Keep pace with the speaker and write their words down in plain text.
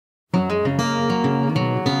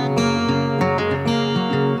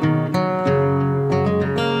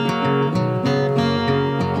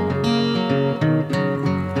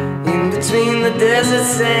the desert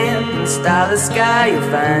sand and starless sky you'll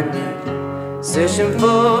find me, searching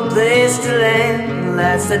for a place to land, the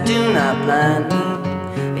lights that do not blind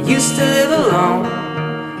me. I used to live alone,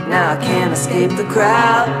 now I can't escape the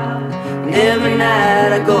crowd, and every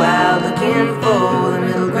night I go out looking for the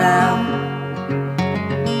middle ground.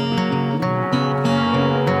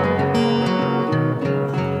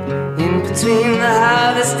 In between the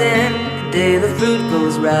harvest and the day the fruit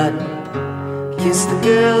goes rotten, kiss the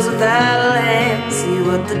girls without a land, see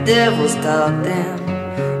what the devil's taught them.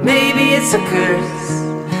 Maybe it's a curse,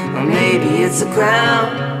 or maybe it's a crown.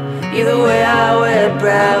 Either way I wear it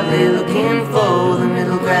proudly, looking for the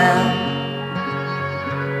middle ground.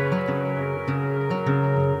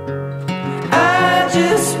 I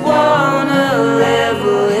just want a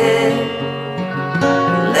level head, a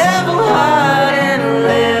level heart and a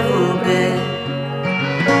level bed.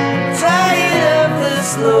 Tired of the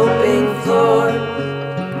sloping floor,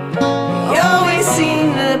 you always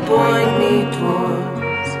seem to point me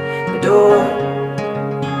towards the door.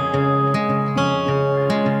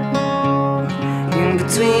 In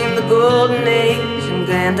between the golden age and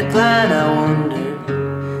grand decline, I wonder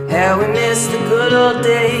how we miss the good old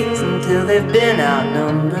days until they've been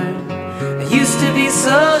outnumbered. I used to be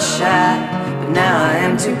so shy, but now I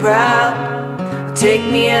am too proud. Take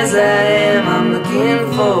me as I am, I'm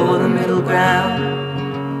looking for the middle ground.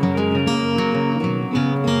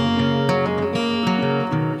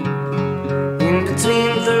 In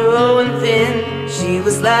between thorough and thin, she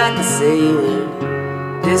was like a sailor,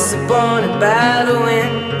 disappointed by the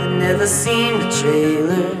wind that never seemed a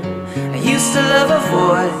trailer. I used to love her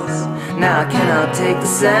voice, now I cannot take the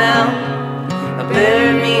sound.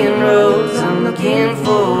 Bury me in rose, I'm looking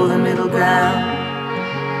for the middle ground.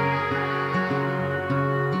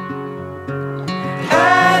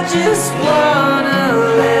 I just want a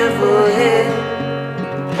level head,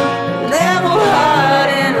 a level heart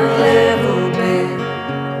and a level bed.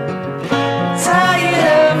 Tired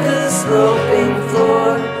of the sloping floor,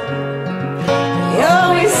 you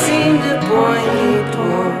always seem to point me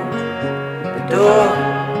toward the door.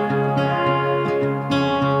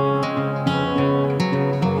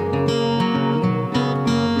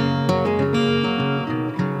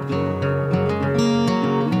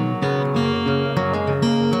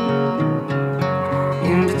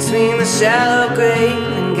 Between the shallow grave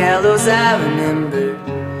and gallows I remember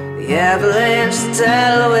the avalanche, the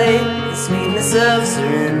tidal wave, the sweetness of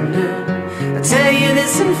surrender. I tell you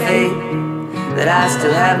this in faith that I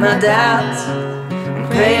still have my doubts. I'm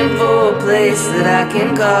praying for a place that I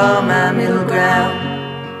can call my middle ground.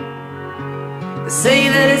 They say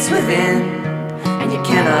that it's within and you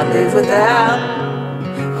cannot live without.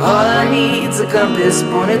 All I need's a compass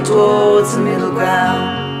pointed towards the middle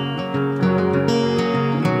ground.